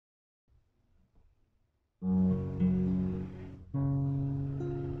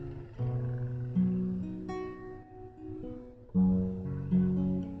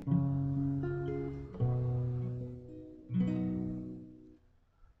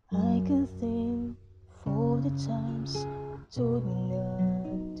can think for the times told me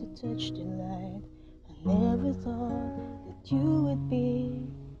not to touch the light. I never thought that you would be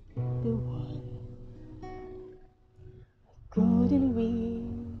the one. Couldn't really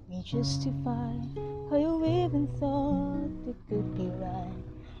justify how you even thought it could be right.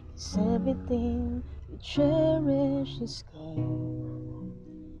 'Cause everything we cherish is gone.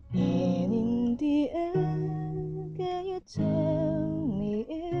 And in the end, can you tell me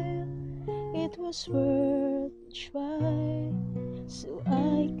if it was worth a try, so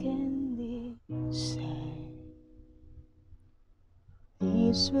I can decide?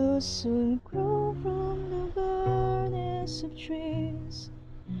 Leaves will soon grow from the barrenness of trees,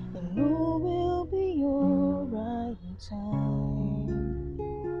 and no will be your right in time.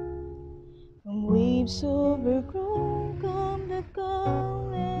 From waves overgrown come the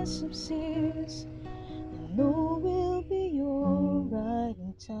countless of seas, and no will be your right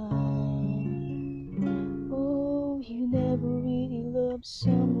in time. Oh, you never really loved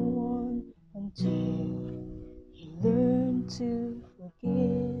someone until you learn to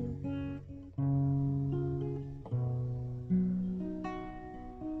forgive.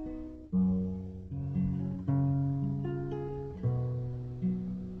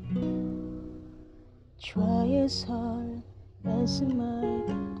 Try as hard as I might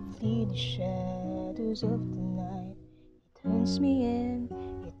to flee the shadows of the night. It haunts me and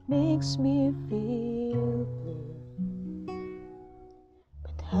it makes me feel blue.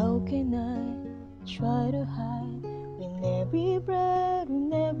 But how can I try to hide when every breath,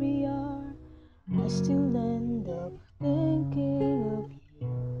 when every hour I still end up thinking of you?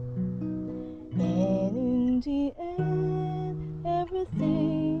 And in the end,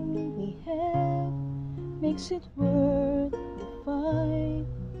 everything we have makes it worth the fight.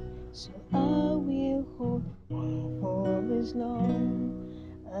 So I will hold on for as long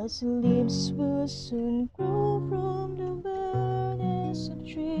as the leaves will soon grow from the barrenness of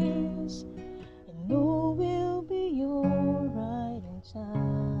trees, and no will be your right in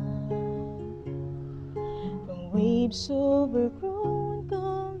time. From waves overgrown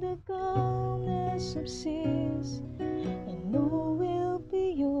come the calmness of seas, and no will be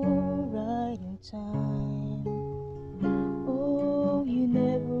your right in time. Oh, you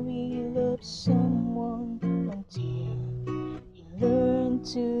never really loved someone until you learn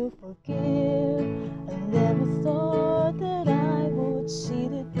to forgive. I never thought that I would see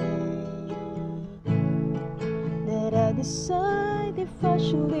the day that I decide if I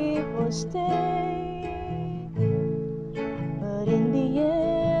should leave or stay. But in the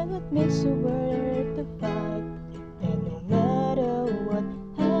end, what makes it worth the fight? And no matter what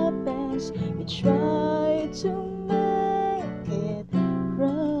happens, we try to make it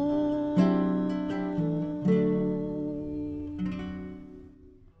right.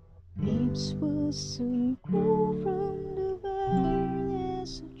 Leaves will soon grow from the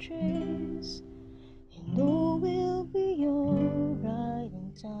barrenness of trees, and no will be your right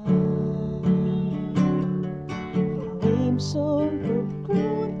in time. From waves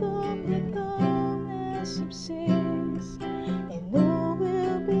overgrown come the calmness of seas, and no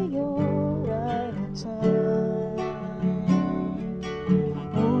will be your right in time.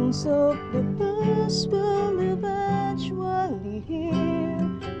 Wounds of the past will eventually heal,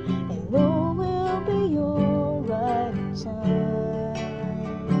 and no will be your right in time.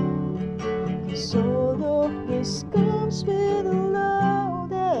 'Cause all of this comes with a love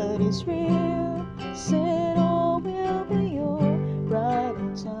that is real. Said all will be your right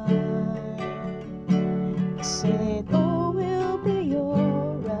in time. I said all will be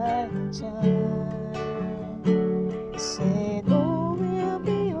your right in time. I said all will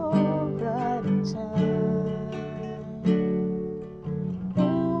be your right in time.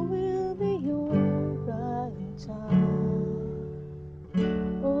 All will be your right in time.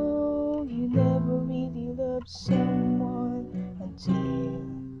 Oh, you never really loved someone until you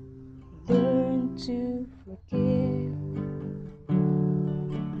learn to forgive.